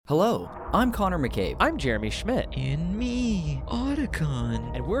Hello, I'm Connor McCabe. I'm Jeremy Schmidt. And me,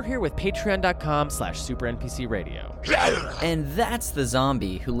 Otacon. And we're here with patreon.com/supernpcradio. And that's the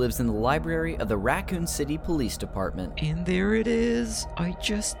zombie who lives in the library of the Raccoon City Police Department. And there it is. I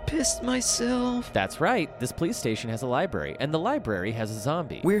just pissed myself. That's right. This police station has a library, and the library has a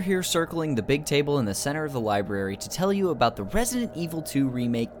zombie. We're here circling the big table in the center of the library to tell you about the Resident Evil 2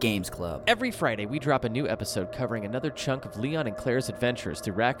 Remake Games Club. Every Friday, we drop a new episode covering another chunk of Leon and Claire's adventures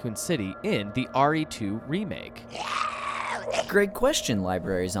through Raccoon City in the RE2 Remake. Great question,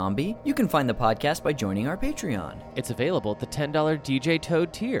 Library Zombie. You can find the podcast by joining our Patreon. It's available at the $10 DJ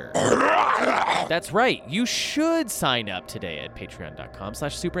Toad tier. That's right. You should sign up today at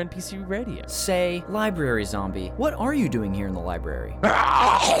patreon.com/supernpcradio. Say, Library Zombie, what are you doing here in the library?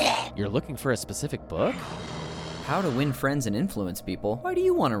 You're looking for a specific book? How to Win Friends and Influence People. Why do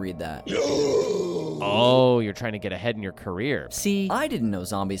you want to read that? Oh, you're trying to get ahead in your career. See, I didn't know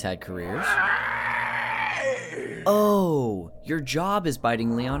zombies had careers. Oh, your job is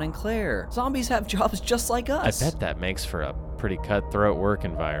biting Leon and Claire. Zombies have jobs just like us. I bet that makes for a pretty cutthroat work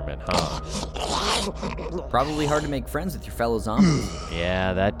environment, huh? Probably hard to make friends with your fellow zombies.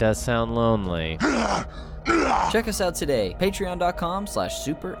 Yeah, that does sound lonely. Check us out today,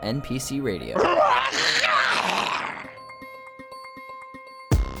 patreon.com/supernpcradio.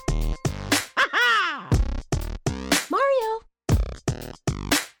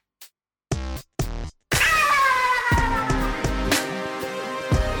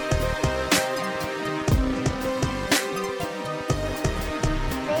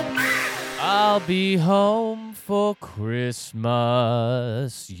 I'll be home for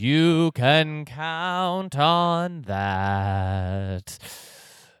Christmas. You can count on that.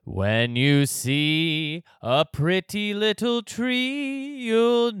 When you see a pretty little tree,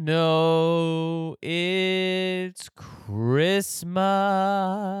 you'll know it's Christmas.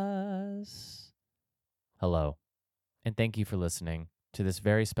 Hello, and thank you for listening to this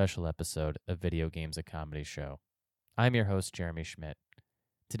very special episode of Video Games, a Comedy Show. I'm your host, Jeremy Schmidt.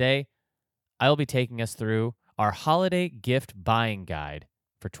 Today, I will be taking us through our holiday gift buying guide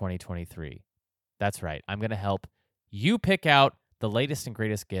for 2023. That's right. I'm going to help you pick out the latest and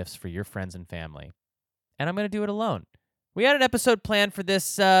greatest gifts for your friends and family. And I'm going to do it alone. We had an episode planned for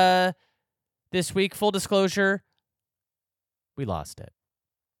this week. Full disclosure, we lost it.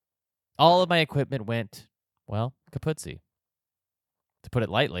 All of my equipment went, well, kaputzi, to put it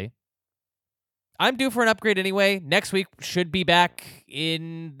lightly. I'm due for an upgrade anyway. Next week should be back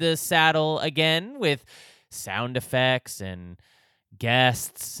in the saddle again with sound effects and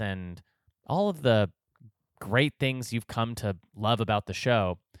guests and all of the great things you've come to love about the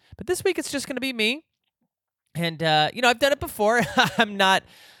show. But this week it's just going to be me. And I've done it before. I'm not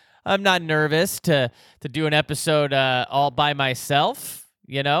nervous to do an episode all by myself,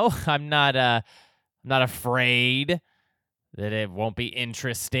 I'm not afraid that it won't be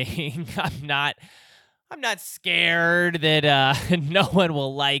interesting. I'm not scared that no one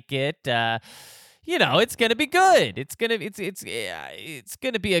will like it. It's gonna be good. It's gonna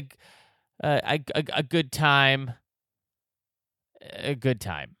be a good time. A good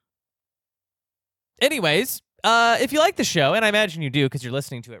time. Anyways, if you like the show, and I imagine you do because you're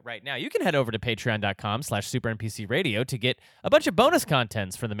listening to it right now, you can head over to patreon.com/supernpcradio to get a bunch of bonus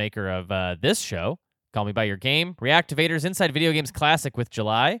contents from the maker of this show. Call Me By Your Game, Reactivators, Inside Video Games Classic with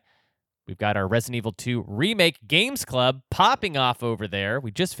July. We've got our Resident Evil 2 Remake Games Club popping off over there.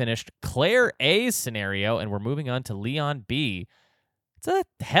 We just finished Claire A's scenario, and we're moving on to Leon B. It's a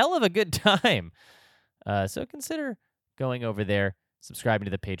hell of a good time. So consider going over there, subscribing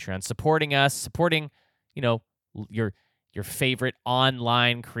to the Patreon, supporting us, supporting, your favorite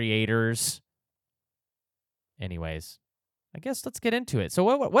online creators. Anyways, I guess let's get into it. So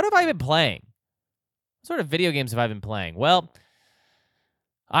what have I been playing? What sort of video games have I been playing? Well,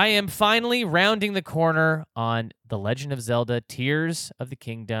 I am finally rounding the corner on The Legend of Zelda Tears of the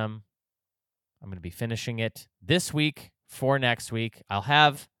Kingdom. I'm going to be finishing it this week for next week. I'll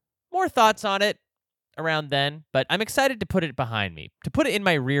have more thoughts on it around then, but I'm excited to put it behind me, to put it in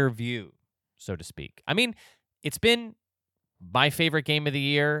my rear view, so to speak. I mean, it's been my favorite game of the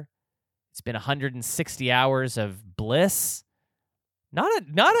year. It's been 160 hours of bliss. Not a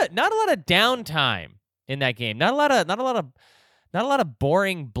lot of downtime in that game. Not a lot of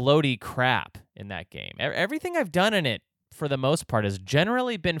boring, bloaty crap in that game. Everything I've done in it, for the most part, has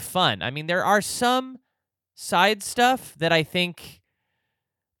generally been fun. I mean, there are some side stuff that I think,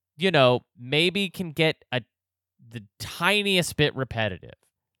 maybe can get the tiniest bit repetitive.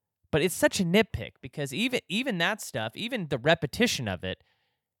 But it's such a nitpick because even that stuff, even the repetition of it,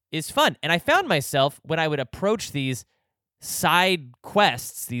 is fun. And I found myself, when I would approach these side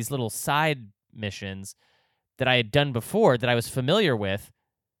quests, these little side missions that I had done before that I was familiar with,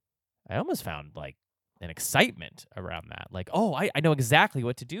 I almost found like an excitement around that. Like, oh, I know exactly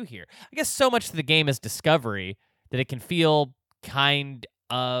what to do here. I guess so much of the game is discovery that it can feel kind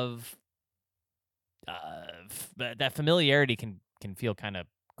of that familiarity can feel kind of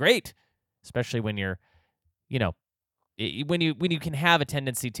great, especially when you're, you know, when you can have a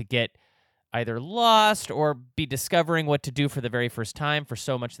tendency to get either lost or be discovering what to do for the very first time for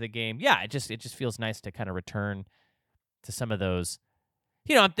so much of the game. Yeah, it just feels nice to kind of return to some of those.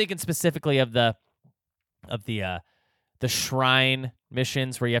 I'm thinking specifically of the shrine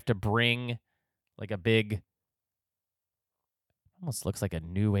missions where you have to bring like a big, almost looks like a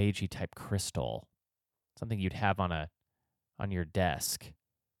new agey type crystal, something you'd have on your desk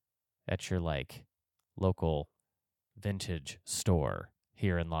at your like local vintage store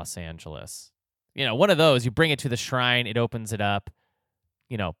here in Los Angeles. One of those, you bring it to the shrine, it opens it up,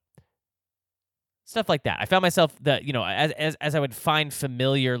 stuff like that. I found myself as I would find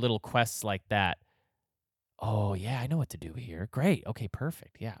familiar little quests like that. Oh, yeah, I know what to do here. Great. Okay,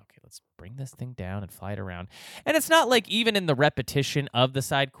 perfect. Yeah, okay, let's bring this thing down and fly it around. And it's not like even in the repetition of the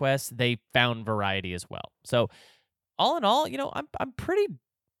side quests, they found variety as well. So, all in all, I'm pretty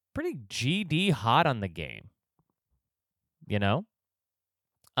GD hot on the game.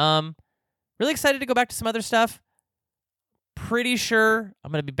 Really excited to go back to some other stuff. Pretty sure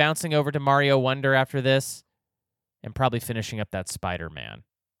I'm going to be bouncing over to Mario Wonder after this and probably finishing up that Spider-Man.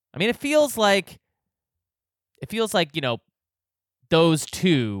 I mean, it feels like those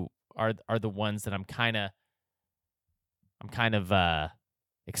two are the ones that I'm kind of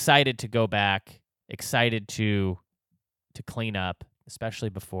excited to go back, excited to clean up, especially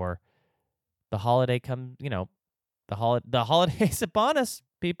before the holiday comes, the holiday's upon us,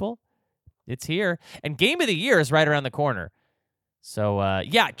 people. It's here, and Game of the Year is right around the corner. So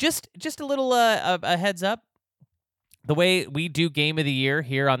yeah, just a little a heads up. The way we do Game of the Year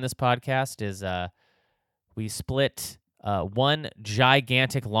here on this podcast is we split one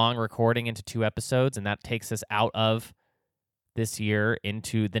gigantic long recording into 2 episodes, and that takes us out of this year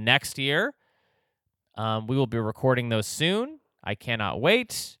into the next year. We will be recording those soon. I cannot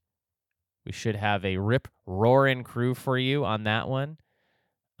wait. We should have a rip-roaring crew for you on that one.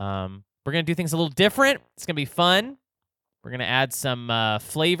 We're going to do things a little different. It's going to be fun. We're going to add some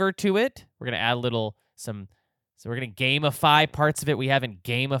flavor to it. We're going to add so we're going to gamify parts of it we haven't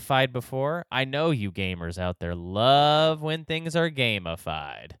gamified before. I know you gamers out there love when things are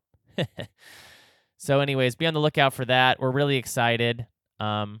gamified. So anyways, be on the lookout for that. We're really excited.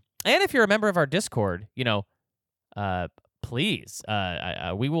 And if you're a member of our Discord, please,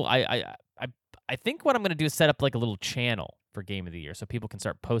 we will. I think what I'm going to do is set up like a little channel for Game of the Year so people can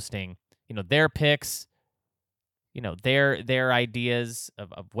start posting, their picks, their ideas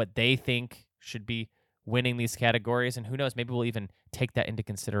of what they think should be winning these categories, and who knows, maybe we'll even take that into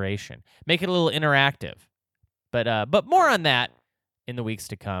consideration. Make it a little interactive. But more on that in the weeks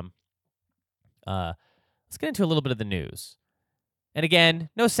to come. Let's get into a little bit of the news. And again,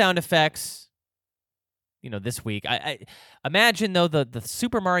 no sound effects, this week. I imagine, though, the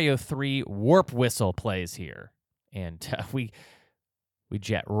Super Mario 3 warp whistle plays here. And we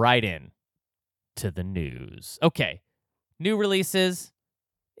jet right in to the news. Okay, new releases.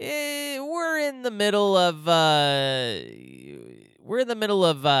 We're in the middle of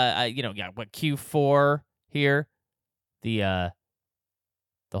Q4 here. The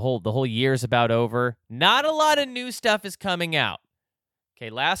whole year's about over. Not a lot of new stuff is coming out. Okay,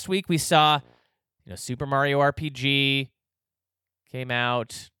 last week we saw Super Mario RPG came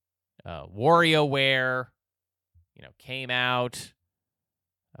out. WarioWare came out.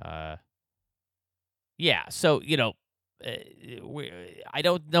 Yeah, so I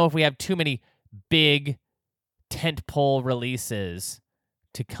don't know if we have too many big tentpole releases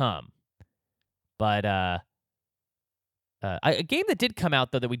to come, but a game that did come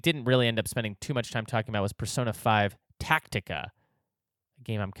out though that we didn't really end up spending too much time talking about was Persona 5 Tactica, a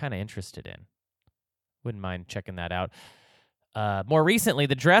game I'm kind of interested in. Wouldn't mind checking that out. More recently,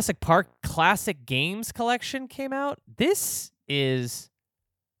 the Jurassic Park Classic Games Collection came out. This is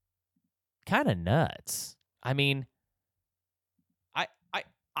kind of nuts. I mean,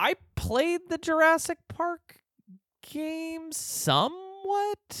 I played the Jurassic Park games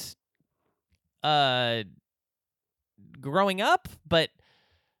somewhat growing up, but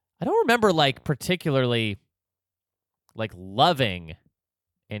I don't remember particularly loving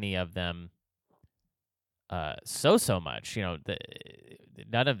any of them so much.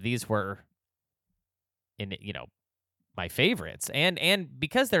 None of these were in my favorites, and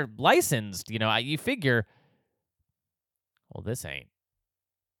because they're licensed, you figure well, this ain't,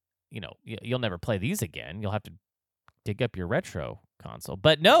 you'll never play these again. You'll have to dig up your retro console.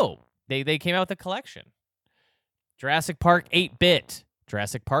 But no, they came out with a collection. Jurassic Park 8-bit,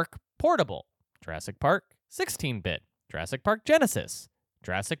 Jurassic Park Portable, Jurassic Park 16-bit, Jurassic Park Genesis,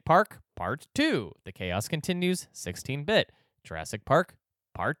 Jurassic Park Part 2, The Chaos Continues 16-bit, Jurassic Park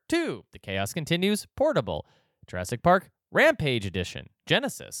Part 2, The Chaos Continues Portable, Jurassic Park Rampage Edition,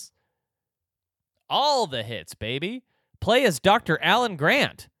 Genesis. All the hits, baby. Play as Dr. Alan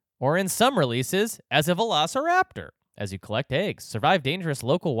Grant, or in some releases, as a velociraptor, as you collect eggs, survive dangerous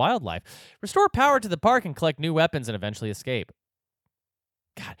local wildlife, restore power to the park, and collect new weapons and eventually escape.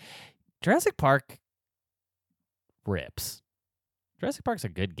 God, Jurassic Park rips. Jurassic Park's a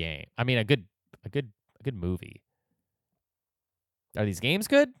good game. I mean, a good movie. Are these games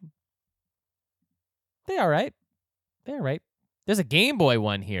good? They all right. They're all right. There's a Game Boy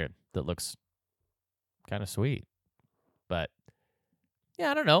one here that looks kind of sweet. But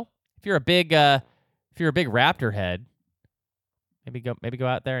yeah, I don't know. If you're a big Raptor head, maybe go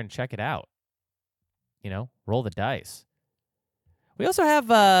out there and check it out. Roll the dice. We also have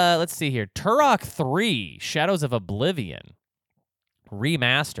let's see here, Turok 3: Shadows of Oblivion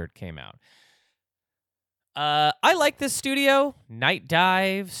remastered came out. I like this studio, Night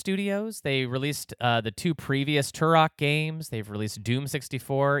Dive Studios. They released the 2 previous Turok games. They've released Doom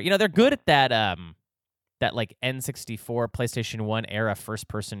 64. They're good at that like N64 PlayStation 1 era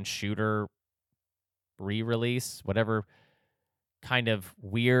first-person shooter re-release, whatever kind of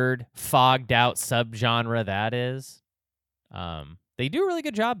weird, fogged-out subgenre that is. They do a really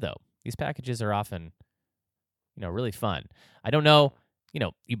good job, though. These packages are often, really fun. I don't know,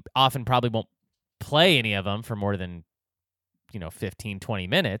 you often probably won't play any of them for more than, 15, 20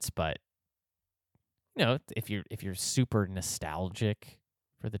 minutes, but, if you're super nostalgic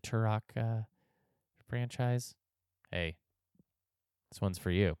for the Turok franchise, hey, this one's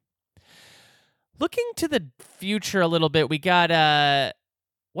for you. Looking to the future a little bit, we got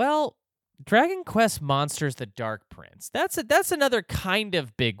Dragon Quest Monsters: The Dark Prince. That's another kind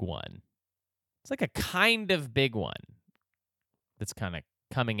of big one. It's like a kind of big one that's kind of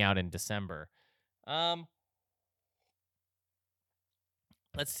coming out in December. Let's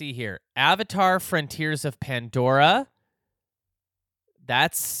see here. Avatar: Frontiers of Pandora.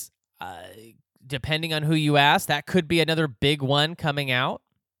 That's depending on who you ask, that could be another big one coming out.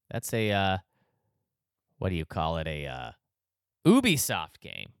 That's a what do you call it? A Ubisoft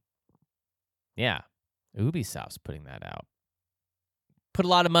game. Yeah, Ubisoft's putting that out. Put a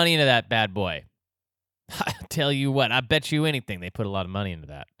lot of money into that bad boy. I'll tell you what, I bet you anything they put a lot of money into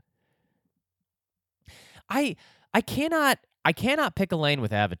that. I cannot pick a lane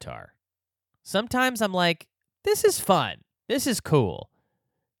with Avatar. Sometimes I'm like, this is fun. This is cool.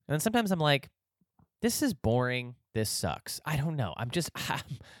 And then sometimes I'm like, this is boring. This sucks. I don't know.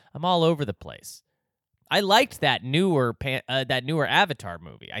 I'm all over the place. I liked that newer Avatar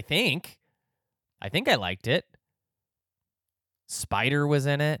movie. I think I liked it. Spider was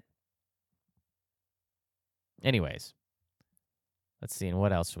in it. Anyways, let's see. And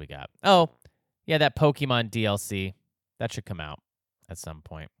what else do we got? Oh, yeah, that Pokemon DLC. That should come out at some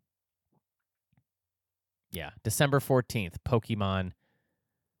point. Yeah, December 14th, Pokemon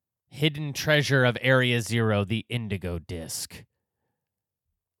Hidden Treasure of Area Zero, the Indigo Disc,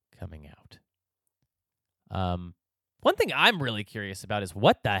 coming out. One thing I'm really curious about is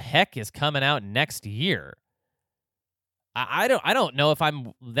what the heck is coming out next year. I don't know if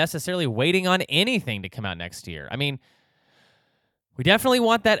I'm necessarily waiting on anything to come out next year. I mean, we definitely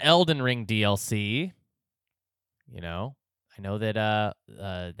want that Elden Ring DLC. I know that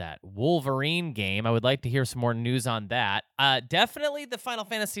that Wolverine game, I would like to hear some more news on that. Definitely the Final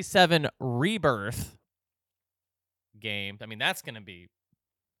Fantasy VII Rebirth game. I mean, that's gonna be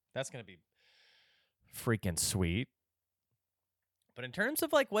freaking sweet. But in terms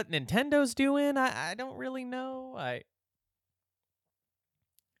of like what Nintendo's doing, I don't really know.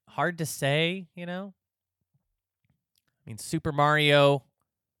 Hard to say, I mean, Super Mario,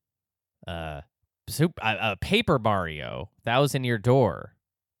 Paper Mario, that was in your door,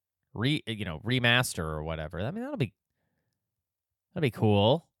 remaster or whatever. I mean, that'll be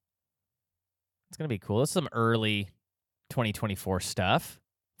cool. It's gonna be cool. It's some early 2024 stuff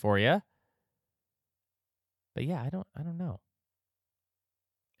for you. But yeah, I don't know.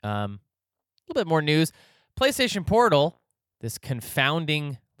 A little bit more news. PlayStation Portal, this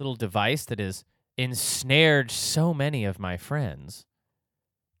confounding little device that has ensnared so many of my friends,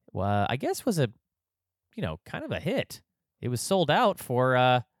 I guess was a, kind of a hit. It was sold out through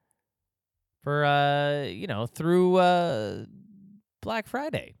Black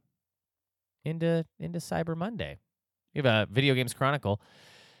Friday into Cyber Monday. We have a Video Games Chronicle.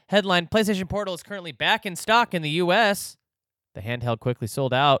 Headline, PlayStation Portal is currently back in stock in the U.S. The handheld quickly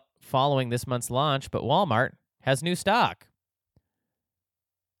sold out following this month's launch, but Walmart has new stock.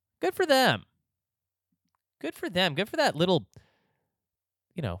 Good for them. Good for them. Good for that little,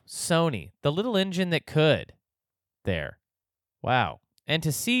 Sony, the little engine that could there. Wow. And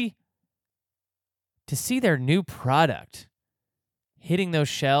to see their new product hitting those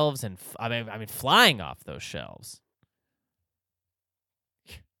shelves and flying off those shelves.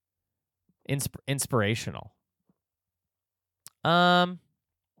 Inspirational. Let's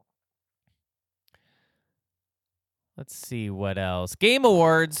see what else. Game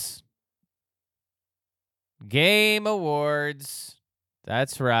Awards.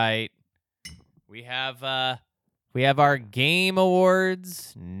 That's right. We have our Game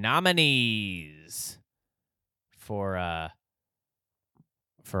Awards nominees for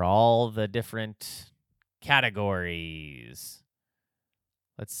all the different categories.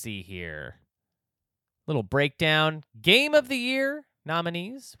 Let's see here. Little breakdown. Game of the Year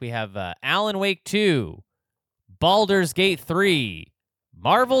nominees. We have Alan Wake 2, Baldur's Gate 3,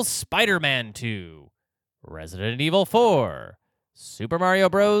 Marvel's Spider-Man 2, Resident Evil 4, Super Mario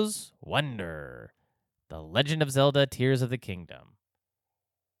Bros. Wonder, The Legend of Zelda Tears of the Kingdom.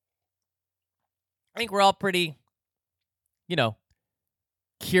 I think we're all pretty,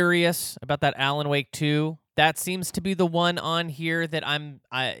 curious about that Alan Wake 2. That seems to be the one on here that I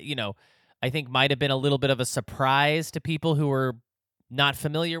think might have been a little bit of a surprise to people who were not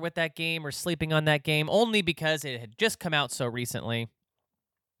familiar with that game or sleeping on that game, only because it had just come out so recently.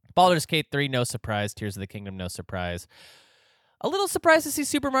 Baldur's Gate 3, no surprise. Tears of the Kingdom, no surprise. A little surprised to see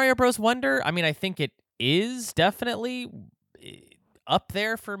Super Mario Bros. Wonder. I mean, I think it is definitely up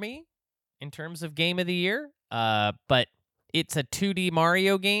there for me in terms of Game of the Year. But it's a 2D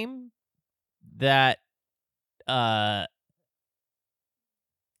Mario game that,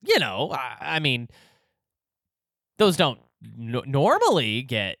 those don't normally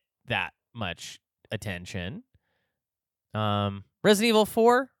get that much attention. Resident Evil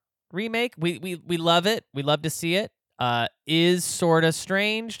 4 remake, we love it. We love to see it. Is sort of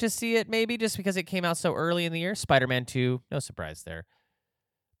strange to see it, maybe just because it came out so early in the year. Spider-Man 2, no surprise there.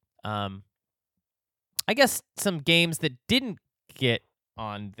 I guess some games that didn't get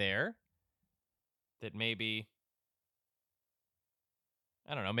on there that maybe,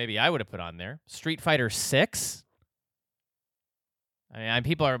 I don't know, maybe I would have put on there. Street Fighter 6. I mean,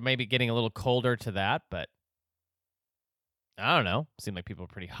 people are maybe getting a little colder to that, but I don't know. Seemed like people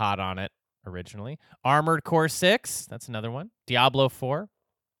were pretty hot on it originally. Armored Core 6. That's another one. Diablo 4.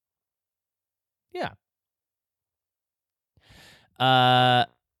 Yeah.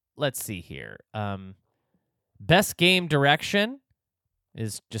 Let's see here. Best Game Direction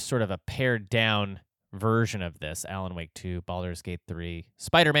is just sort of a pared down version of this. Alan Wake 2, Baldur's Gate 3,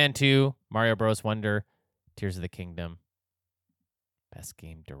 Spider-Man 2, Mario Bros. Wonder, Tears of the Kingdom. Best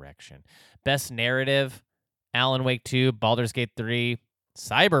Game Direction. Best Narrative, Alan Wake 2, Baldur's Gate 3,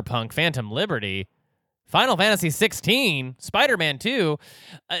 Cyberpunk, Phantom Liberty, Final Fantasy 16, Spider-Man 2.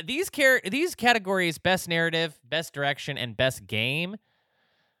 These categories, Best Narrative, Best Direction, and Best Game,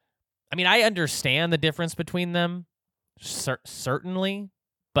 I mean, I understand the difference between them, certainly,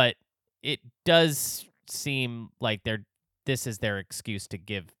 but it does seem like this is their excuse to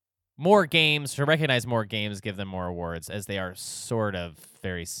give more games, to recognize more games, give them more awards, as they are sort of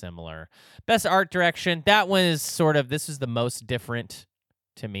very similar. Best Art Direction, that one is this is the most different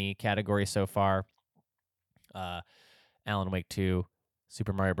to me category so far. Alan Wake 2,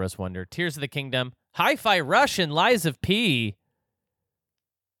 Super Mario Bros. Wonder, Tears of the Kingdom, Hi-Fi Rush, and Lies of P.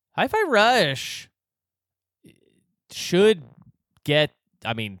 Hi-Fi Rush should get,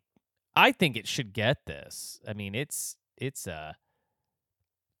 I think it should get this. I mean, it's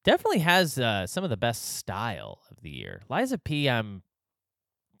definitely has some of the best style of the year. Lies of P, I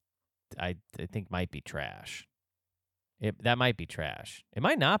think might be trash. That might be trash. It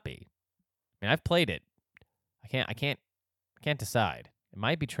might not be. I mean, I've played it. I can't decide. It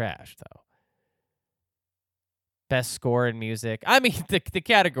might be trash though. Best score in music. I mean, the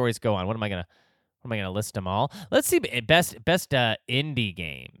categories go on. What am I gonna list them all? Let's see. Best indie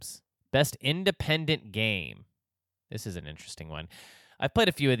games. Best independent game. This is an interesting one. I've played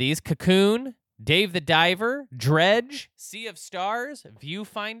a few of these. Cocoon, Dave the Diver, Dredge, Sea of Stars,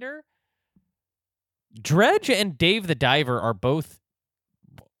 Viewfinder. Dredge and Dave the Diver are both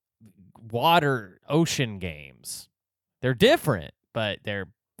ocean games. They're different, but they're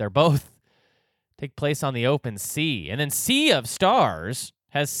both take place on the open sea. And then Sea of Stars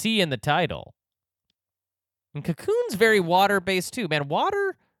has sea in the title. And Cocoon's very water-based too. Man,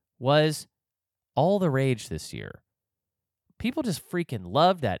 water was all the rage this year. People just freaking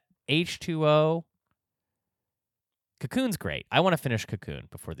love that H2O. Cocoon's great. I want to finish Cocoon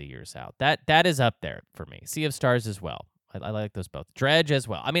before the year's out. That is up there for me. Sea of Stars as well. I like those both. Dredge as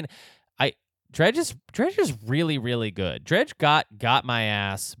well. I mean, Dredge is really, really good. Dredge got my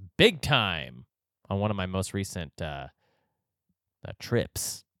ass big time on one of my most recent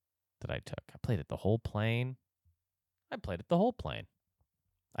trips that I took. I played it the whole plane.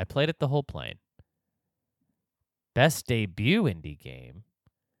 Best debut indie game.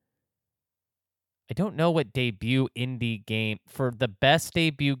 I don't know what debut indie game for the best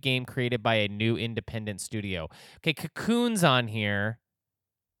debut game created by a new independent studio. Okay, Cocoon's on here.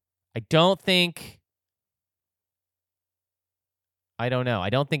 I don't know. I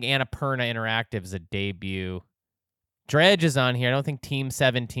don't think Annapurna Interactive is a debut. Dredge is on here. I don't think Team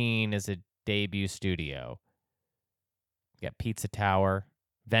 17 is a debut studio. You got Pizza Tower,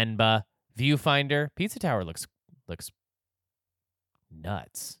 Venba, Viewfinder. Pizza Tower looks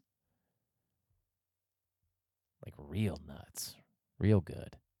nuts. Like real nuts. Real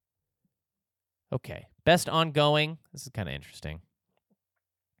good. Okay. Best ongoing. This is kind of interesting.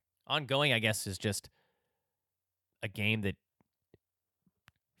 Ongoing, I guess, is just a game that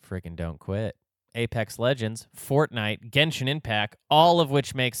freaking don't quit. Apex Legends, Fortnite, Genshin Impact, all of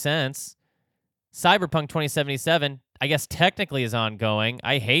which make sense. Cyberpunk 2077, I guess technically is ongoing.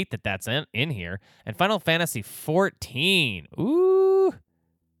 I hate that that's in here. And Final Fantasy 14. Ooh.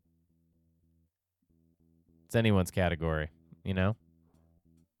 It's anyone's category, you know?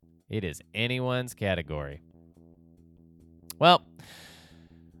 It is anyone's category. Well,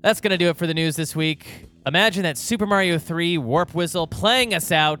 that's going to do it for the news this week. Imagine that Super Mario 3 Warp Whistle playing us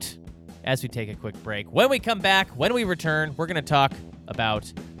out as we take a quick break. When we come back, when we return, we're going to talk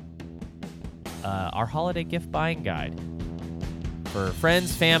about our holiday gift buying guide for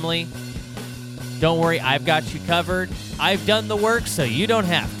friends, family. Don't worry, I've got you covered. I've done the work, so you don't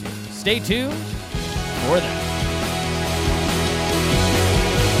have to. Stay tuned for that.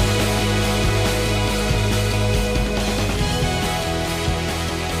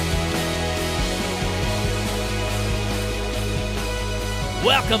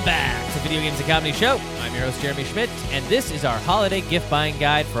 Welcome back to Video Games and Comedy Show. I'm your host, Jeremy Schmidt, and this is our holiday gift buying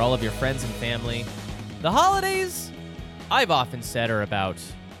guide for all of your friends and family. The holidays, I've often said, are about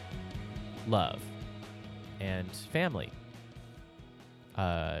love and family,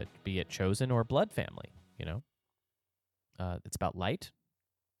 be it chosen or blood family, you know. It's about light,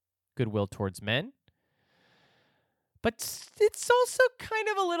 goodwill towards men, but it's also kind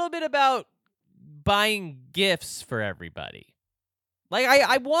of a little bit about buying gifts for everybody. Like,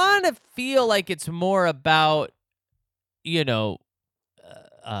 I want to feel like it's more about, you know,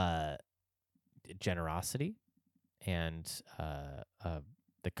 generosity and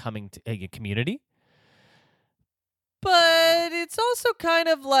the coming to a community. But it's also kind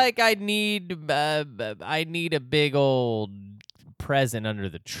of like I need a big old present under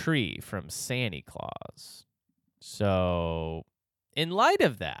the tree from Santa Claus. So, in light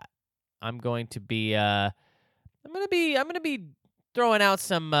of that, I'm going to be throwing out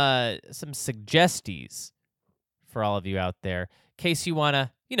some suggesties for all of you out there, in case you want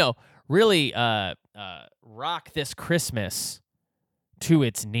to, you know, really rock this Christmas to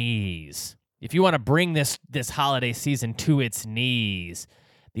its knees. If you want to bring this holiday season to its knees,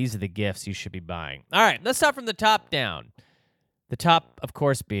 these are the gifts you should be buying. All right, let's start from the top down. The top, of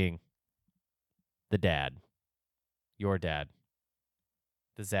course, being the dad, your dad,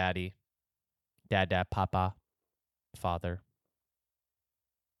 the zaddy, dad, papa, father.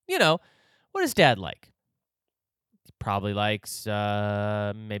 You know, what is dad like? He probably likes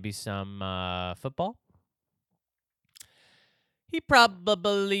maybe some football. He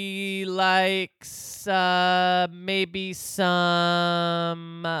probably likes maybe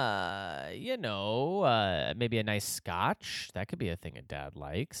some, maybe a nice scotch. That could be a thing a dad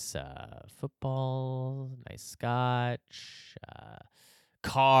likes. Football, nice scotch,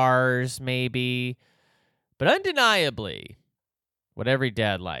 cars maybe. But undeniably, what every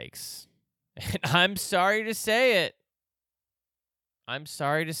dad likes. And I'm sorry to say it.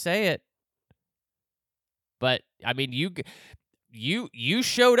 But, I mean, you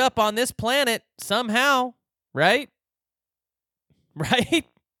showed up on this planet somehow, right? Right?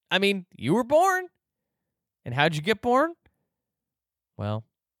 I mean, you were born. And how'd you get born? Well,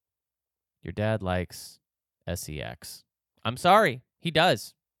 your dad likes SEX. I'm sorry. He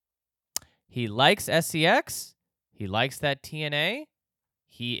does. He likes SEX. He likes that TNA.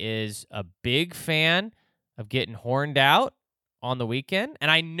 He is a big fan of getting horned out on the weekend. And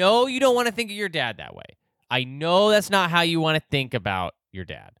I know you don't want to think of your dad that way. I know that's not how you want to think about your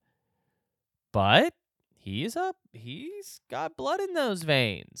dad. But He's got blood in those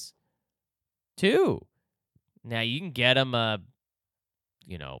veins, too. Now, you can get him a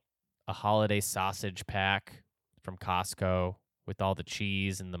holiday sausage pack from Costco with all the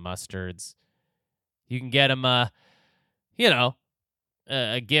cheese and the mustards. You can get him a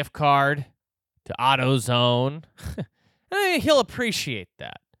gift card to AutoZone. He'll appreciate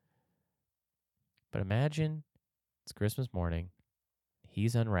that. But imagine it's Christmas morning.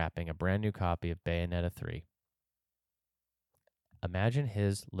 He's unwrapping a brand new copy of Bayonetta 3. Imagine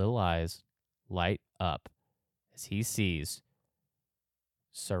his little eyes light up as he sees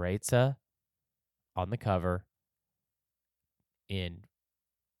Saretsa on the cover in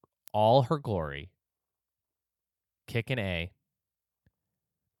all her glory, kicking A.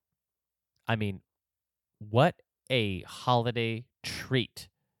 I mean, what a holiday treat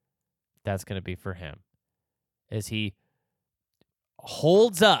that's going to be for him as he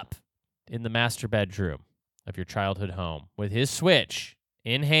holds up in the master bedroom of your childhood home with his Switch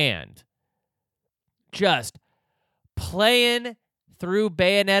in hand, just playing through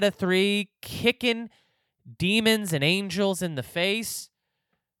Bayonetta 3, kicking demons and angels in the face,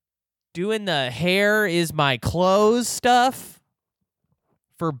 doing the hair is my clothes stuff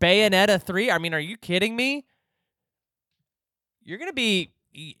for Bayonetta 3. I mean, are you kidding me? You're going to be...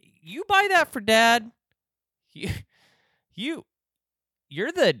 You buy that for Dad? You're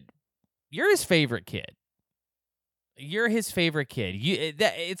his favorite kid. You're his favorite kid.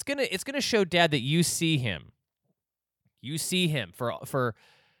 It's gonna show Dad that you see him. You see him for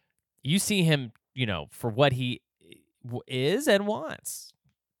you see him, for what he is and wants.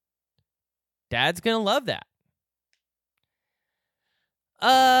 Dad's gonna love that.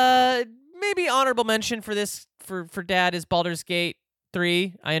 Maybe honorable mention for this for Dad is Baldur's Gate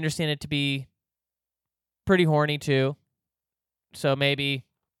 3. I understand it to be pretty horny too. So maybe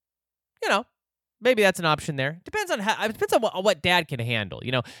that's an option there. Depends on what Dad can handle.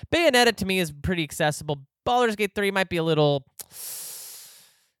 Bayonetta to me is pretty accessible. Baldur's Gate 3 might be a little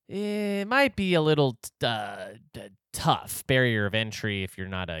tough barrier of entry if you're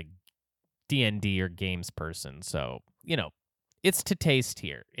not a D&D or games person. So, it's to taste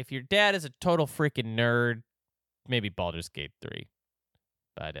here. If your dad is a total freaking nerd, maybe Baldur's Gate 3.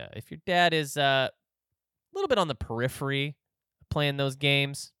 But if your dad is a little bit on the periphery of playing those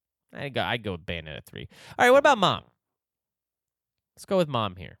games, I'd go with Bayonetta 3. All right, what about Mom? Let's go with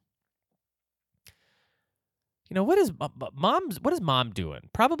Mom here. What is Mom doing?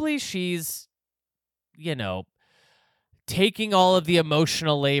 Probably she's, taking all of the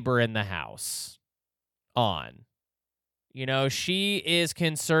emotional labor in the house on. She is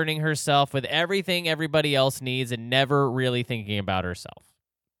concerning herself with everything everybody else needs and never really thinking about herself.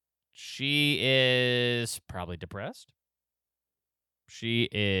 She is probably depressed. She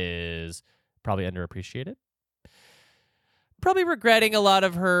is probably underappreciated. Probably regretting a lot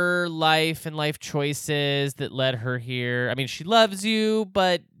of her life and life choices that led her here. I mean, she loves you,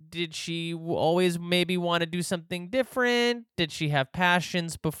 but did she always maybe want to do something different? Did she have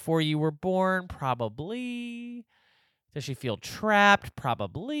passions before you were born? Probably. Does she feel trapped?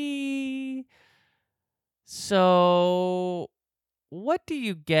 Probably. So, what do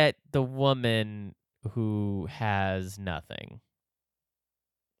you get the woman who has nothing?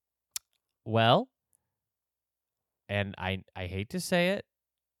 Well, and I hate to say it,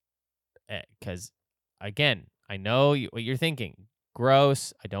 because, again, I know what you're thinking.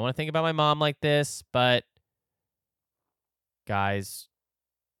 Gross. I don't want to think about my mom like this, but guys,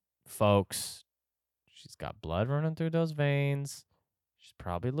 folks, she's got blood running through those veins. She's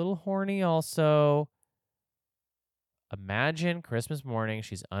probably a little horny also. Imagine Christmas morning,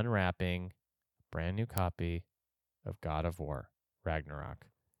 she's unwrapping a brand new copy of God of War, Ragnarok.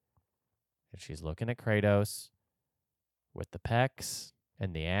 And she's looking at Kratos with the pecs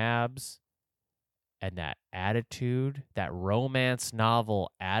and the abs and that attitude, that romance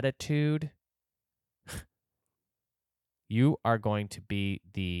novel attitude. You are going to be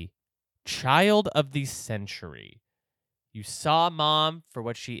the child of the century. You saw Mom for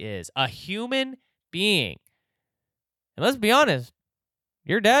what she is, a human being. And let's be honest,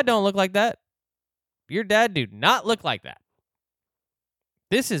 your dad don't look like that. Your dad do not look like that.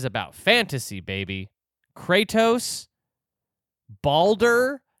 This is about fantasy, baby. Kratos,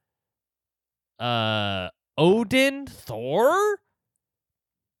 Balder, Odin, Thor.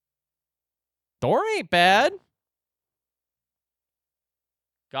 Thor ain't bad.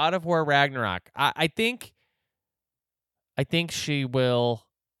 God of War Ragnarok. I think she will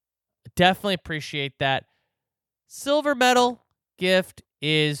definitely appreciate that. Silver medal gift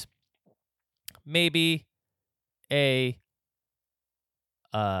is maybe a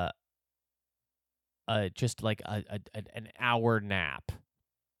just like an hour nap.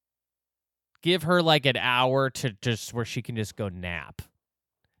 Give her like an hour to just where she can just go nap.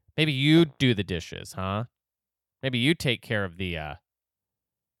 Maybe you do the dishes, huh? Maybe you take care of the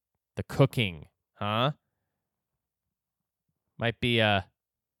cooking, huh? Might be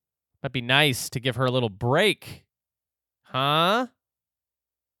nice to give her a little break, huh?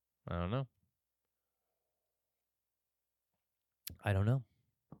 I don't know. I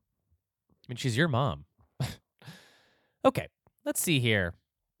mean, she's your mom. Okay, let's see here.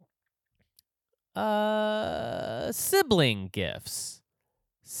 Sibling gifts.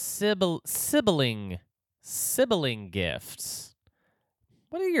 Sibling gifts.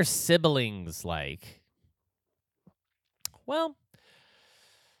 What are your siblings like? Well,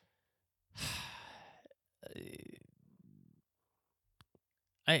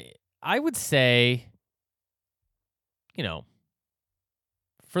 I would say,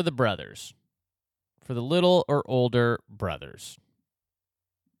 for the brothers, for the little or older brothers,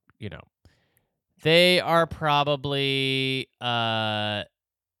 they are probably they're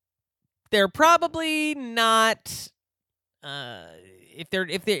probably not if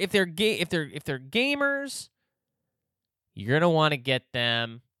they're gamers, you're gonna want to get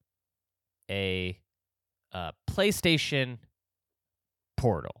them a PlayStation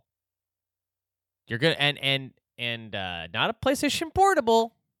Portal. You're gonna and not a PlayStation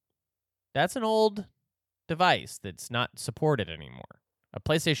Portable. That's an old device that's not supported anymore. A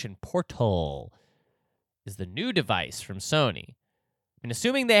PlayStation Portal is the new device from Sony. And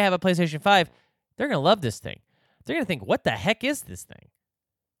assuming they have a PlayStation 5, they're going to love this thing. They're going to think, what the heck is this thing?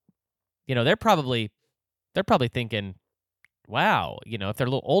 They're probably thinking, wow, if they're a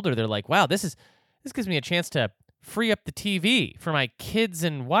little older, they're like, wow, this gives me a chance to free up the TV for my kids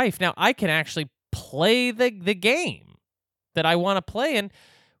and wife. Now I can actually play the game that I want to play, and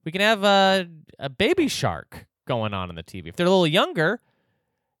we can have a Baby Shark going on in the TV. If they're a little younger,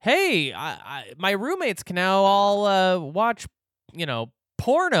 hey, my roommates can now all watch,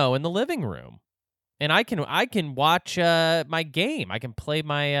 porno in the living room, and I can watch my game. I can play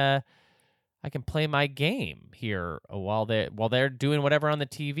my game here while they're doing whatever on the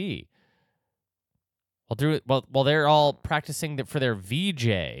TV. While they're all practicing for their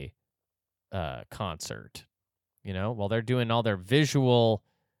VJ concert, while they're doing all their visual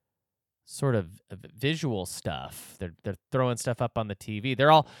stuff. They're throwing stuff up on the TV.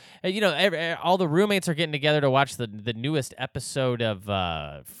 They're all, all the roommates are getting together to watch the newest episode of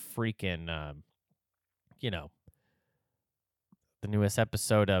the newest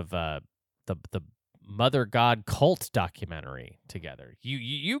episode of the Mother God cult documentary together.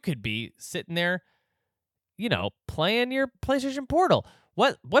 You could be sitting there, playing your PlayStation Portal.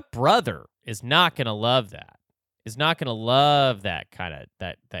 What brother is not going to love that? Is not going to love that kind of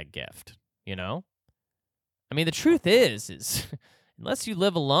that gift, I mean, the truth is unless you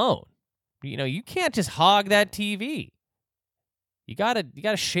live alone, you can't just hog that TV. You got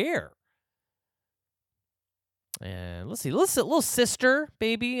to share. And let's see, little sister,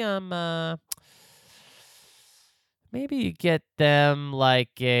 baby, maybe you get them like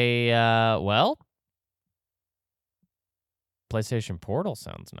a PlayStation Portal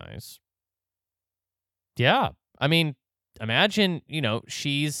sounds nice. Yeah. I mean, imagine,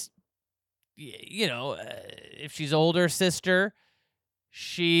 she's, if she's older sister,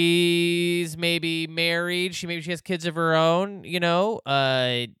 she's maybe married. She has kids of her own, now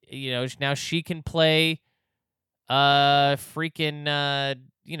she can play,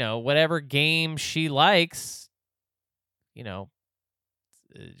 whatever game she likes,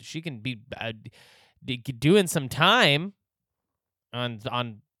 she can be doing some time on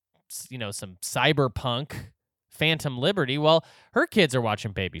some cyberpunk Phantom Liberty while her kids are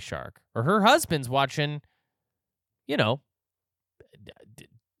watching Baby Shark, or her husband's watching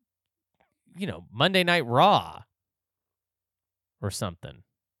Monday Night Raw or something,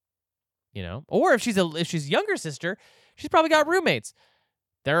 or if she's younger sister, she's probably got roommates.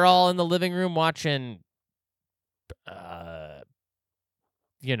 They're all in the living room watching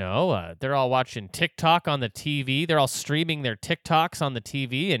they're all watching TikTok on the TV. They're all streaming their TikToks on the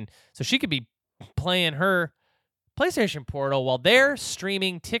TV. And so she could be playing her PlayStation Portal while they're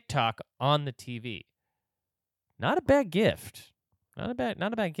streaming TikTok on the TV. Not a bad gift. Not a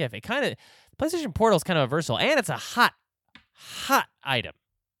bad gift. PlayStation Portal is kind of versatile, and it's a hot item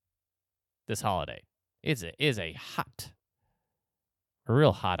this holiday. It is a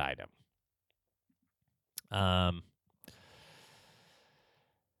real hot item.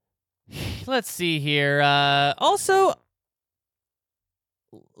 Let's see here. Also,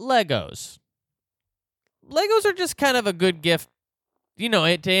 Legos. Legos are just kind of a good gift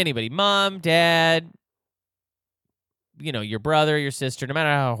to anybody, mom, dad, your brother, your sister, no matter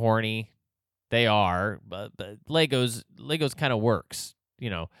how horny they are, but Legos kind of works.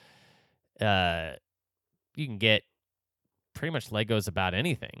 Uh, you can get pretty much Legos about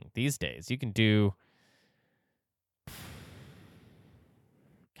anything these days. You can do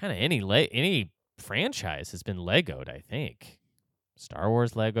kind of any franchise has been Legoed, I think. Star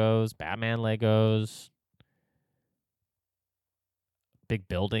Wars Legos, Batman Legos, big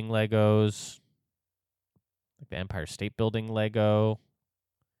building Legos, like the Empire State Building Lego.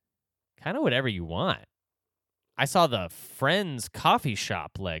 Kind of whatever you want. I saw the Friends coffee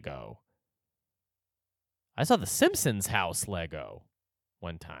shop Lego. I saw the Simpsons house Lego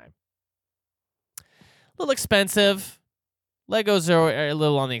one time. A little expensive. Legos are a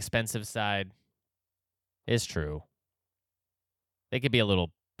little on the expensive side. It's true. They could be a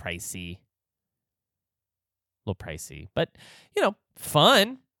little pricey. But,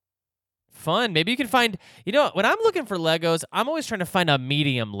 fun. Fun. Maybe you can find, when I'm looking for Legos, I'm always trying to find a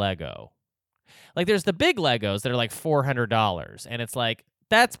medium Lego. Like, there's the big Legos that are like $400, and it's like,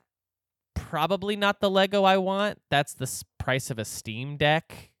 that's probably not the Lego I want. That's the price of a Steam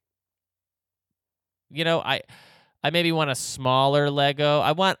Deck. I maybe want a smaller Lego.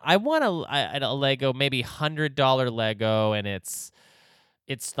 I want a Lego, maybe $100 Lego, and it's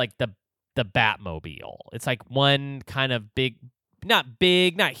like the Batmobile. It's like one kind of big, not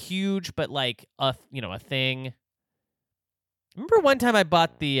huge, but like a thing. Remember one time I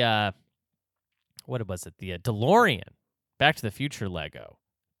bought the what was it? The DeLorean, Back to the Future Lego.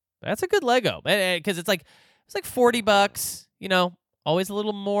 That's a good Lego because it's like $40. Always a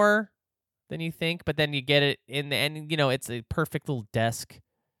little more than you think, but then you get it in the end. It's a perfect little desk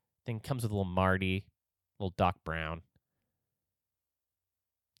thing. Comes with a little Marty, little Doc Brown.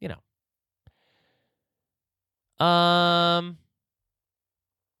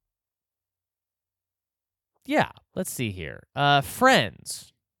 Yeah, let's see here.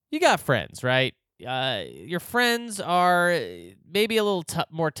 Friends. You got friends, right? Your friends are maybe a little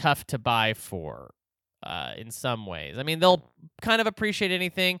more tough to buy for in some ways. I mean, they'll kind of appreciate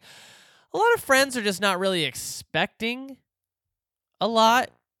anything. A lot of friends are just not really expecting a lot,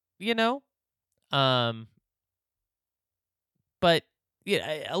 But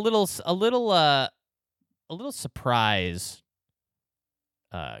yeah, a little surprise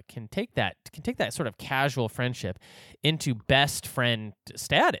can take that sort of casual friendship into best friend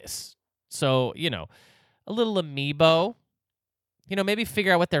status. So, a little amiibo, maybe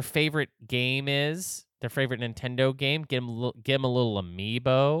figure out what their favorite game is, their favorite Nintendo game, give them a little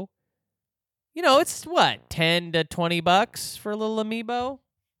amiibo. It's what, $10 to $20 for a little amiibo?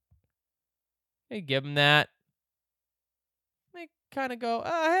 You give them that. They kind of go,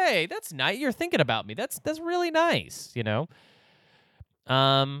 "Oh, hey, that's nice. You're thinking about me. That's really nice, And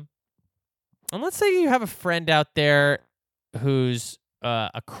let's say you have a friend out there who's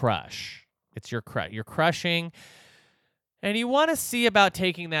a crush. It's your crush. You're crushing, and you want to see about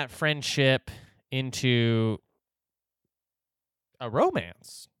taking that friendship into a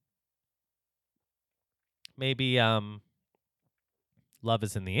romance. Maybe love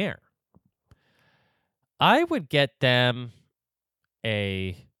is in the air. I would get them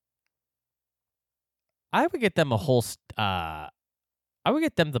a whole I would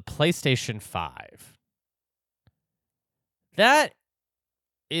get them the PlayStation 5. That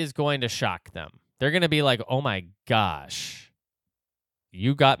is going to shock them. They're going to be like, "Oh my gosh,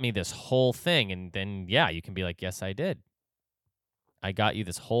 you got me this whole thing." And then, yeah, you can be like, "Yes, I did. I got you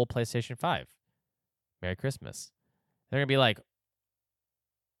this whole PlayStation 5. Merry Christmas." They're going to be like,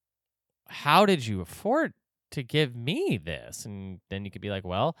 "How did you afford to give me this?" And then you could be like,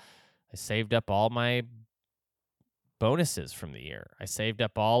 "Well, I saved up all my bonuses from the year. I saved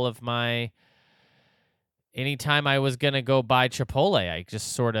up all of my anytime I was going to go buy Chipotle, I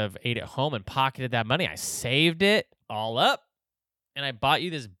just sort of ate at home and pocketed that money. I saved it all up, and I bought you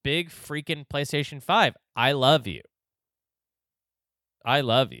this big freaking PlayStation 5. I love you. I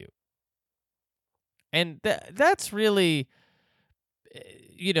love you." And that's really,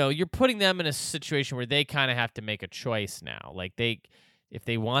 you're putting them in a situation where they kind of have to make a choice now. Like if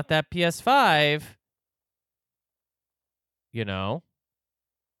they want that PS5,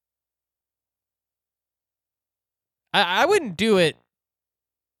 I wouldn't do it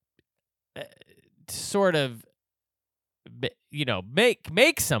to sort of,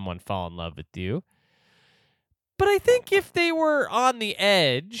 make someone fall in love with you. But I think if they were on the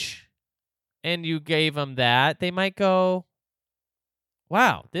edge and you gave them that, they might go,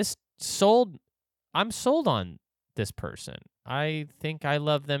 "Wow, I'm sold on this person. I think I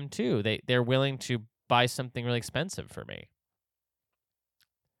love them too. They're willing to buy something really expensive for me."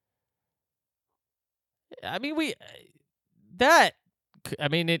 I mean,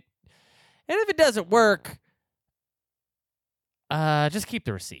 it, and if it doesn't work, just keep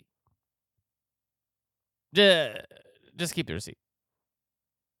the receipt. Just keep the receipt.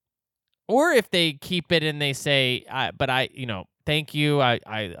 Or if they keep it and they say, thank you.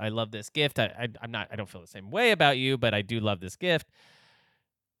 I love this gift. I don't feel the same way about you, but I do love this gift.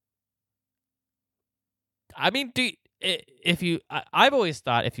 I mean, I've always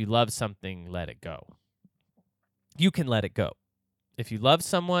thought if you love something, let it go. You can let it go. If you love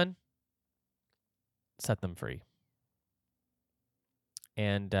someone, set them free.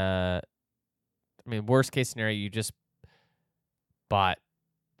 And, worst case scenario, you just bought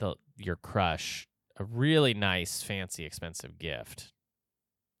your crush a really nice, fancy, expensive gift.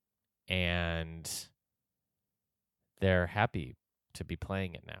 And they're happy to be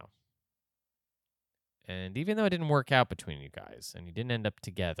playing it now. And even though it didn't work out between you guys and you didn't end up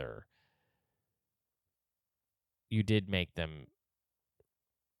together, you did make them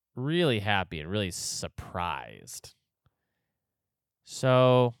really happy and really surprised.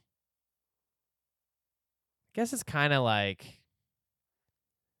 So, I guess it's kind of like,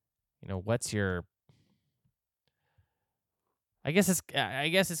 what's your... I guess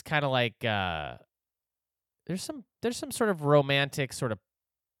it's kind of like there's some sort of romantic sort of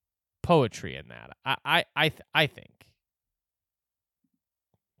poetry in that. I think.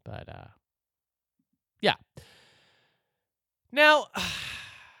 But yeah. Now,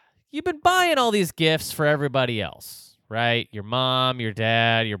 you've been buying all these gifts for everybody else, right? Your mom, your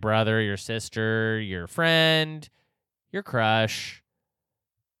dad, your brother, your sister, your friend, your crush.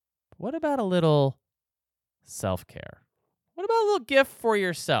 What about a little self-care? What about a little gift for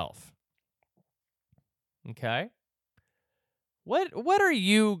yourself? Okay. What are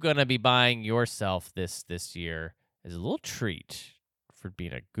you gonna be buying yourself this year as a little treat for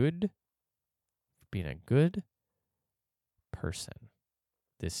being a good person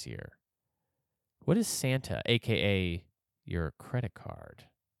this year? What is Santa, aka your credit card,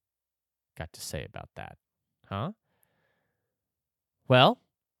 got to say about that? Huh? Well,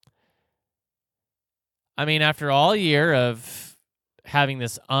 I mean, after all year of having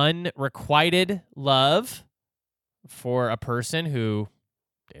this unrequited love for a person who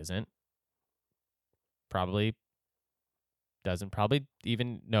doesn't probably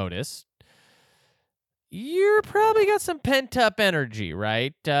even notice, you're probably got some pent-up energy,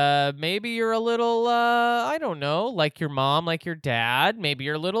 right? Maybe you're a little, I don't know, like your mom, like your dad. Maybe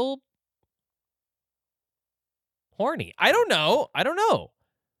you're a little horny. I don't know.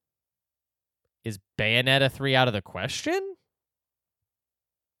 Is Bayonetta 3 out of the question?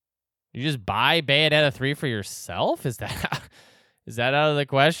 You just buy Bayonetta 3 for yourself? Is that out of the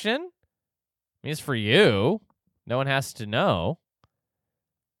question? I mean, it's for you. No one has to know.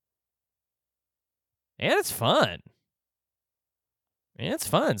 And it's fun.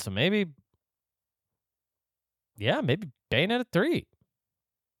 So maybe Bayonetta 3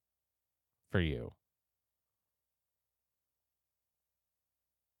 for you.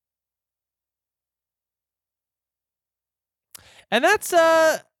 And that's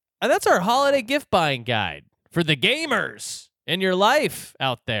our holiday gift buying guide for the gamers in your life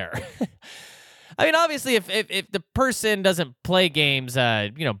out there. I mean, obviously, if the person doesn't play games, buy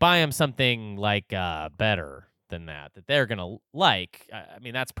them something like better than that they're gonna like. I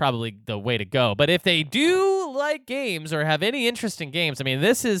mean, that's probably the way to go. But if they do like games or have any interest in games, I mean,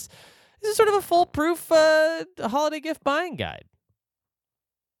 this is sort of a foolproof holiday gift buying guide.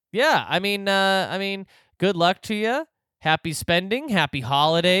 Yeah, I mean, good luck to you. Happy spending. Happy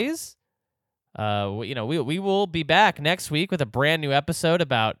holidays. We will be back next week with a brand new episode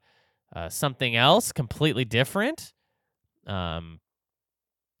about something else completely different. You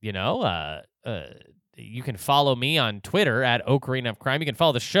can follow me on Twitter at Ocarina of Crime. You can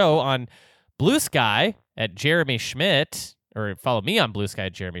follow the show on Blue Sky at Jeremy Schmidt, or follow me on Blue Sky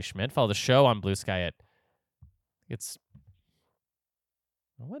at Jeremy Schmidt. Follow the show on Blue Sky at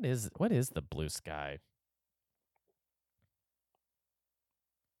what is the Blue Sky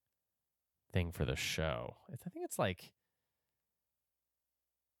thing for the show? I think it's like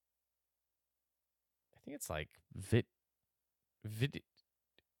vid. I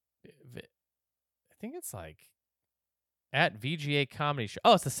think it's like at VGA Comedy Show.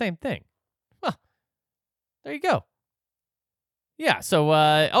 Oh, it's the same thing. Huh. There you go. Yeah. So,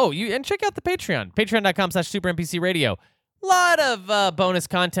 and check out the Patreon. Patreon.com/SuperNPCRadio. Lot of bonus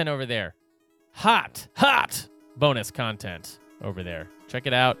content over there. Hot bonus content over there. Check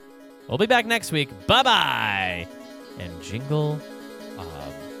it out. We'll be back next week. Bye-bye. And jingle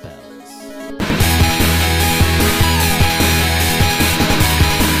bells.